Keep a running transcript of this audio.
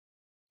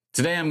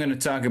Today I'm going to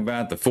talk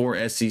about the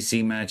 4 SEC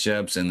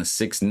matchups and the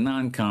 6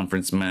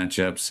 non-conference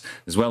matchups,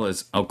 as well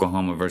as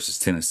Oklahoma versus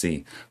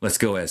Tennessee. Let's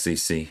go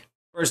SEC.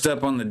 First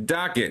up on the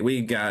docket,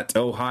 we got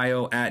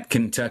Ohio at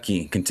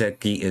Kentucky.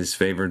 Kentucky is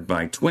favored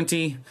by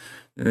 20.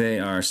 They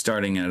are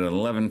starting at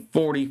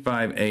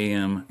 11:45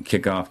 a.m.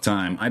 kickoff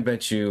time. I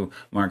bet you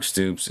Mark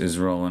Stoops is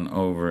rolling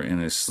over in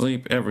his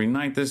sleep every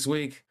night this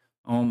week.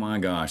 Oh my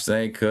gosh,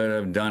 they could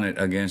have done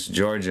it against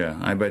Georgia.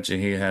 I bet you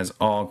he has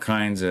all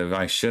kinds of,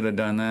 I should have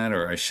done that,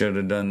 or I should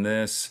have done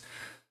this.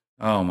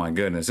 Oh my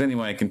goodness.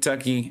 Anyway,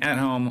 Kentucky at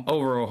home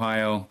over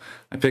Ohio.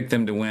 I picked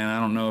them to win. I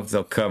don't know if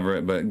they'll cover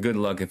it, but good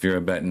luck if you're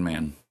a betting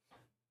man.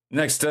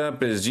 Next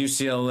up is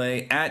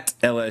UCLA at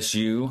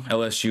LSU.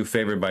 LSU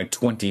favored by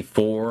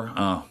 24.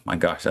 Oh my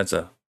gosh, that's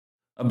a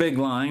big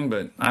line,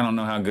 but I don't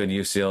know how good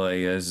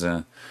UCLA is.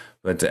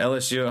 But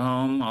LSU at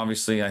home,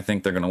 obviously, I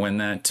think they're going to win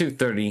that.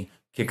 2:30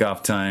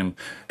 kickoff time.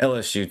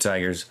 LSU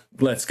Tigers.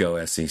 Let's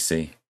go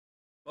SEC.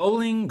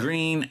 Bowling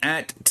Green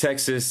at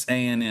Texas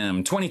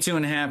A&M.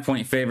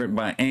 22.5-point favorite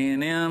by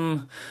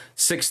A&M.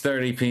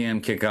 6:30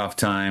 p.m. kickoff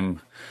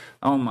time.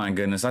 Oh my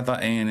goodness, I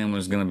thought A&M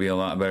was going to be a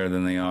lot better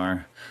than they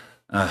are.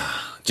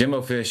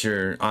 Jimbo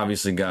Fisher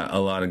obviously got a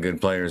lot of good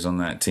players on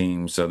that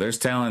team, so there's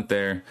talent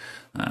there.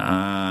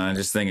 I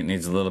just think it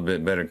needs a little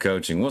bit better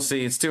coaching. We'll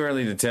see. It's too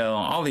early to tell.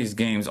 All these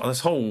games, this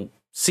whole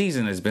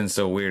season has been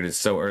so weird. It's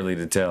so early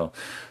to tell.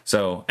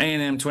 So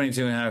A&M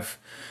 22.5,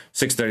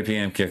 6:30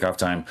 p.m. kickoff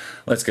time.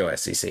 Let's go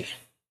SEC.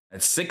 At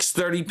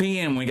 6:30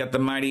 p.m., we got the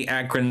mighty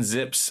Akron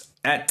Zips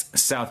at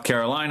South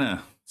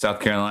Carolina.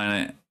 South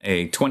Carolina,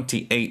 a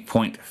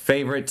 28-point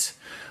favorite.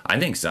 I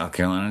think South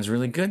Carolina is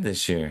really good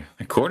this year.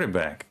 A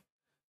quarterback.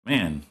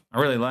 Man, I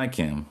really like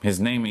him. His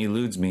name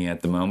eludes me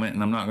at the moment,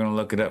 and I'm not going to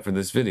look it up for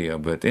this video.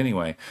 But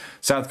anyway,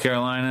 South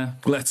Carolina,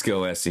 let's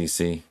go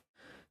SEC.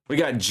 We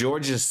got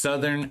Georgia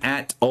Southern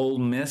at Ole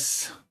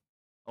Miss.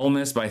 Ole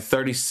Miss by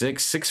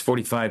 36,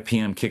 6:45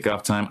 p.m.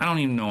 kickoff time. I don't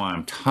even know why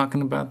I'm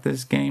talking about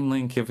this game.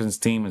 Lane Kiffin's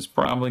team is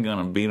probably going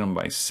to beat them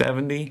by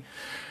 70.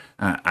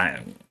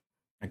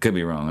 I could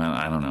be wrong.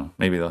 I don't know.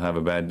 Maybe they'll have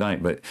a bad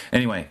night. But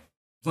anyway,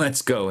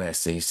 let's go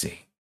SEC.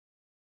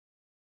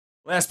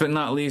 Last but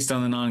not least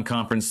on the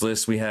non-conference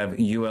list, we have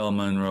UL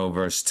Monroe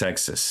versus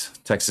Texas.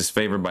 Texas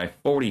favored by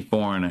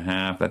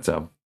 44.5. That's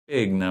a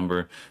big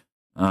number.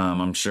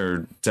 I'm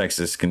sure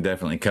Texas can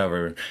definitely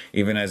cover.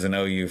 Even as an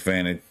OU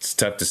fan, it's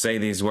tough to say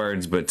these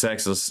words, but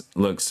Texas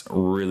looks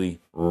really,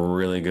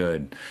 really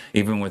good.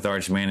 Even with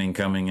Arch Manning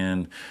coming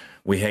in,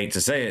 we hate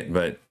to say it,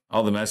 but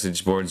all the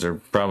message boards are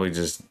probably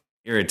just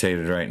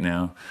irritated right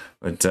now.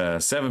 But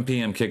 7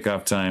 p.m.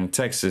 kickoff time,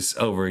 Texas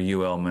over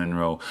UL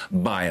Monroe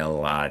by a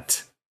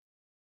lot.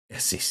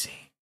 SEC.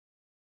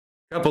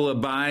 Couple of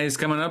buys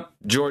coming up.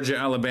 Georgia,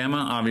 Alabama.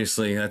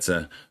 Obviously, that's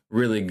a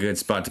really good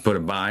spot to put a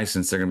buy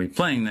since they're going to be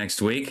playing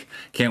next week.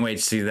 Can't wait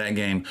to see that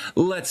game.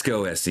 Let's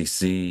go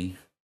SEC.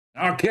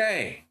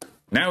 Okay.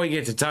 Now we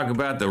get to talk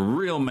about the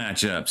real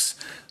matchups.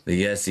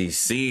 The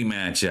SEC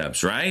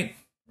matchups, right?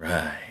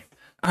 Right.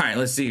 All right,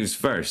 let's see who's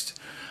first.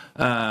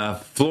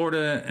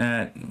 Florida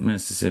at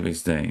Mississippi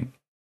State.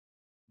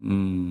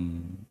 Anybody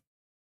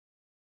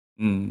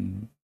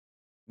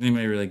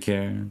really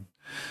care?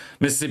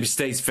 Mississippi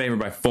State's favored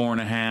by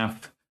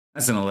 4.5.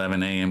 That's an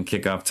 11 a.m.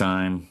 kickoff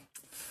time.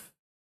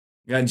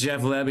 Got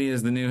Jeff Lebby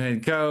as the new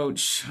head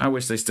coach. I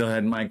wish they still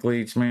had Mike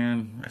Leach,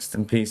 man. Rest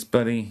in peace,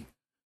 buddy.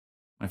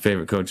 My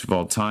favorite coach of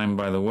all time,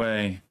 by the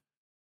way.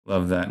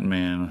 Love that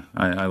man.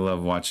 I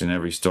love watching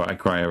every story. I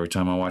cry every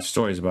time I watch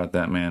stories about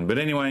that man. But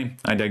anyway,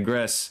 I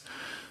digress.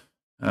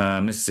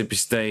 Mississippi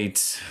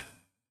State,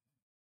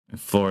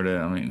 Florida.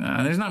 I mean,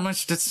 there's not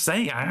much to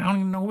say. I don't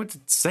even know what to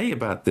say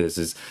about this.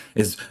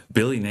 Is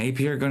Billy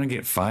Napier going to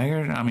get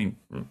fired? I mean,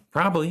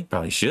 probably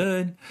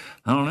should.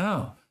 I don't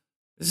know.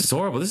 This is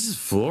horrible. This is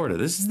Florida.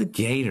 This is the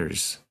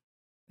Gators.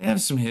 They have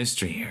some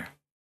history here.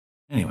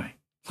 Anyway,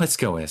 let's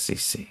go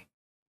SEC.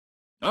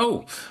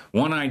 Oh,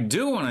 one I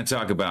do want to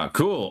talk about.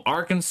 Cool.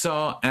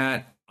 Arkansas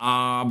at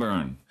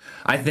Auburn.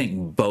 I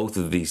think both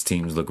of these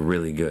teams look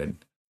really good.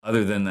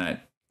 Other than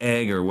that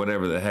egg or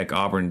whatever the heck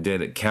Auburn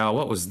did at Cal.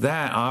 What was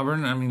that,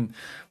 Auburn? I mean,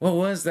 what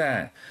was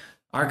that?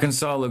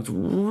 Arkansas looked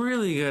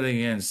really good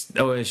against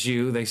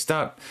OSU. They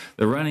stopped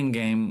the running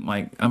game.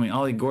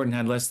 Ollie Gordon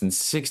had less than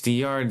 60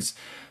 yards.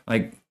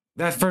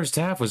 That first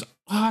half was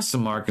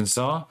awesome,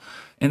 Arkansas.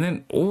 And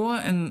then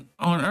what on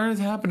earth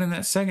happened in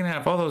that second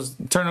half? All those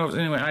turnovers.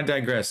 Anyway, I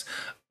digress.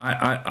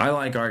 I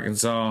like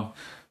Arkansas.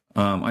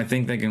 I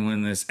think they can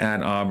win this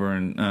at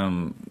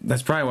Auburn.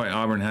 That's probably why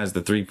Auburn has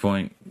the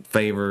 3-point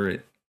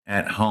favorite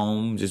at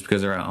home, just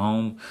because they're at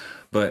home.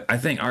 But I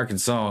think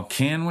Arkansas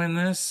can win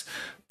this,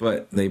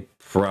 but they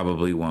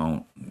probably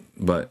won't.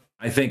 But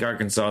I think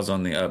Arkansas is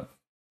on the up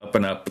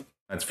and up.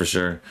 That's for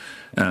sure.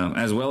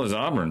 As well as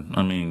Auburn.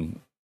 I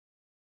mean,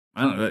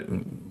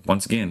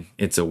 once again,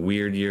 it's a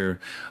weird year.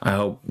 I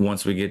hope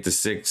once we get to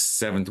 6th,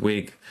 7th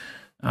week,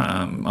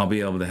 I'll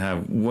be able to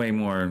have way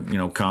more,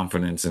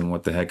 confidence in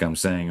what the heck I'm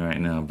saying right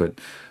now. But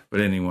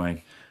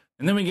anyway,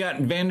 And then we got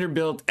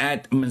Vanderbilt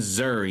at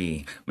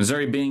Missouri.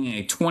 Missouri being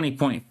a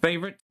 20-point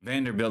favorite.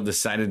 Vanderbilt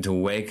decided to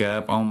wake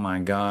up. Oh my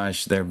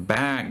gosh, they're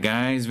back,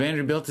 guys.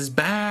 Vanderbilt is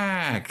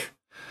back.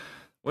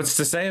 What's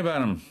to say about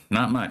them?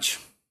 Not much.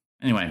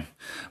 Anyway,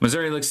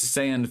 Missouri looks to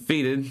stay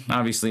undefeated,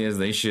 obviously, as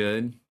they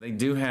should. They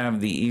do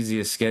have the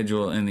easiest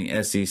schedule in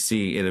the SEC,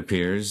 it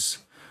appears.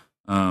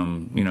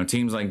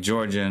 Teams like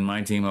Georgia and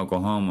my team,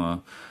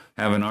 Oklahoma,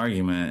 have an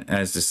argument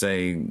as to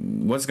say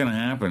what's going to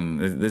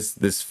happen.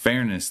 This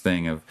fairness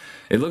thing of,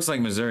 it looks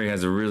like Missouri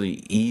has a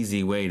really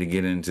easy way to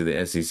get into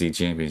the SEC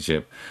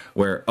championship,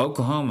 where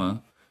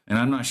Oklahoma, and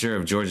I'm not sure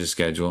of Georgia's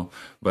schedule,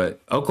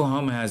 but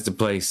Oklahoma has to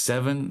play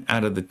 7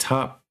 out of the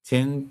top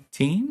 10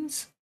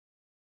 teams.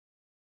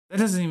 That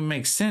doesn't even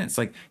make sense.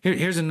 Like,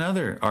 here's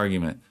another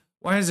argument.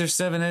 Why is there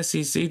 7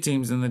 SEC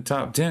teams in the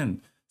top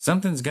 10?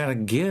 Something's got to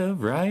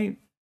give, right?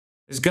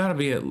 There's got to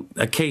be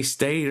a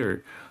K-State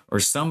or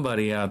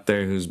somebody out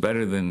there who's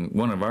better than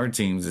one of our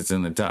teams that's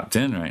in the top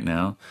 10 right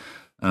now.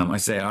 I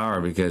say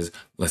our because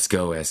let's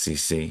go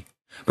SEC.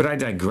 But I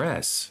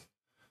digress.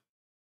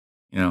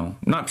 I'm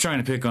not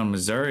trying to pick on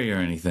Missouri or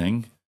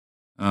anything.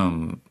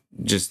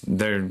 Just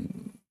they're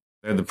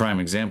the prime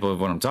example of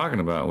what I'm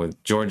talking about,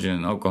 with Georgia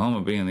and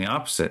Oklahoma being the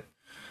opposite.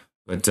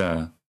 But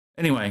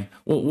anyway,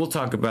 we'll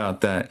talk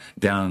about that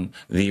down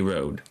the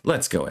road.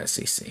 Let's go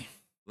SEC.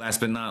 Last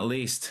but not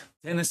least,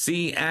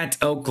 Tennessee at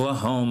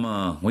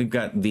Oklahoma. We've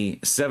got the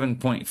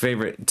 7-point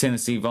favorite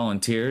Tennessee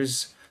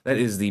Volunteers. That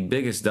is the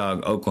biggest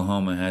dog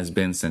Oklahoma has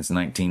been since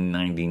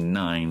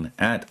 1999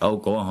 at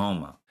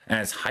Oklahoma,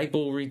 as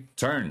Heupel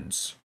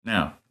returns.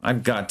 Now,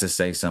 I've got to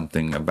say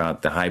something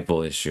about the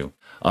Heupel issue.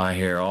 I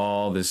hear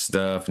all this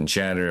stuff and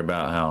chatter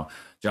about how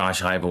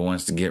Josh Heupel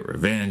wants to get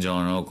revenge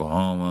on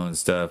Oklahoma and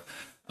stuff.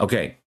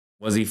 Okay,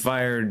 was he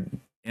fired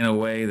in a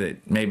way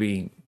that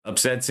maybe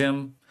upsets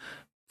him?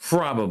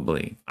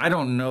 Probably. I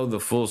don't know the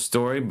full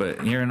story,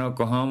 but here in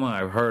Oklahoma,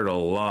 I've heard a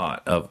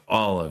lot of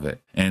all of it.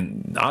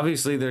 And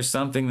obviously there's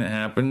something that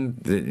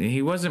happened that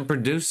he wasn't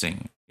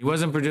producing. He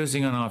wasn't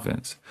producing on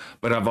offense.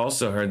 But I've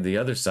also heard the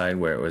other side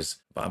where it was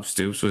Bob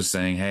Stoops was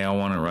saying, hey, I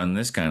want to run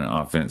this kind of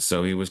offense.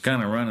 So he was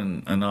kind of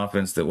running an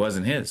offense that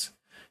wasn't his.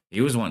 He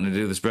was wanting to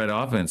do the spread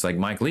offense like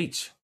Mike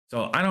Leach.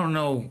 So I don't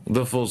know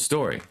the full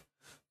story.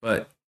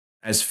 But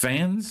as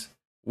fans,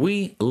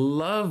 we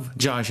love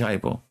Josh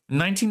Heupel. In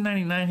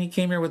 1999, he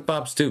came here with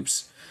Bob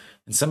Stoops,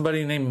 and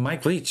somebody named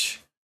Mike Leach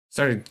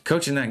started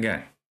coaching that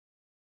guy.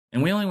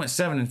 And we only went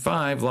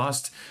 7-5,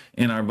 lost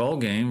in our bowl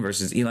game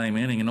versus Eli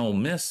Manning and Ole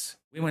Miss.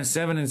 We went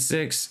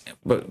 7-6,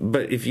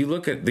 but if you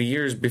look at the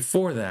years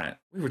before that,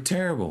 we were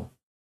terrible.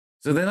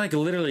 So they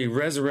literally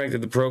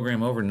resurrected the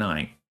program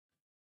overnight,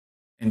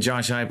 and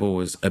Josh Heupel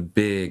was a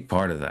big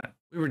part of that.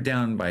 We were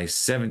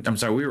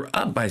we were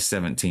up by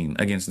 17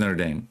 against Notre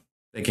Dame.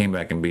 They came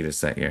back and beat us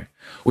that year.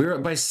 We were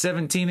up by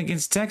 17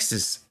 against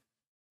Texas.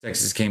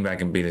 Texas came back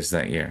and beat us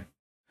that year.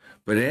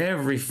 But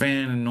every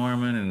fan in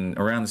Norman and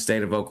around the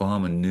state of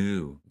Oklahoma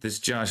knew this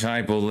Josh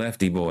Heupel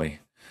lefty boy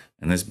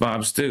and this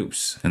Bob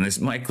Stoops and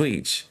this Mike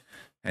Leach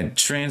had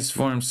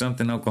transformed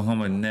something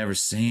Oklahoma had never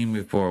seen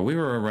before. We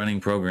were a running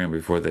program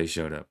before they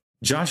showed up.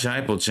 Josh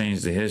Heupel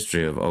changed the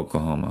history of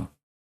Oklahoma.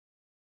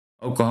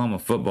 Oklahoma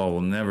football will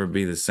never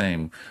be the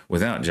same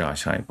without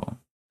Josh Heupel.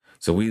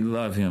 So we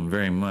love him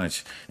very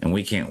much, and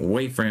we can't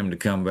wait for him to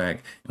come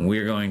back, and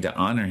we're going to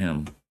honor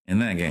him in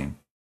that game.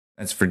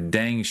 That's for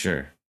dang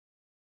sure.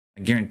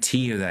 I guarantee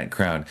you that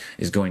crowd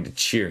is going to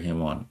cheer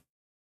him on.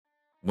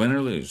 Win or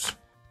lose.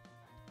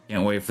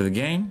 Can't wait for the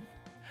game.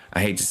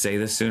 I hate to say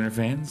this, Sooner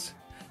fans,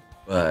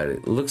 but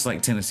it looks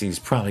like Tennessee's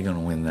probably going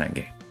to win that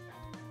game.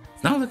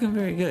 It's not looking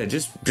very good,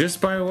 just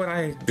by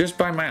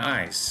my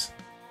eyes.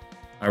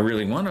 I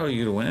really want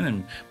OU to win,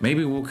 and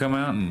maybe we'll come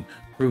out and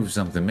prove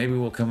something. Maybe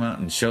we'll come out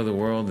and show the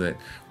world that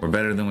we're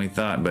better than we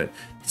thought, but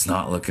it's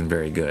not looking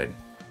very good.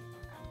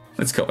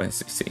 Let's go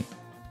SEC.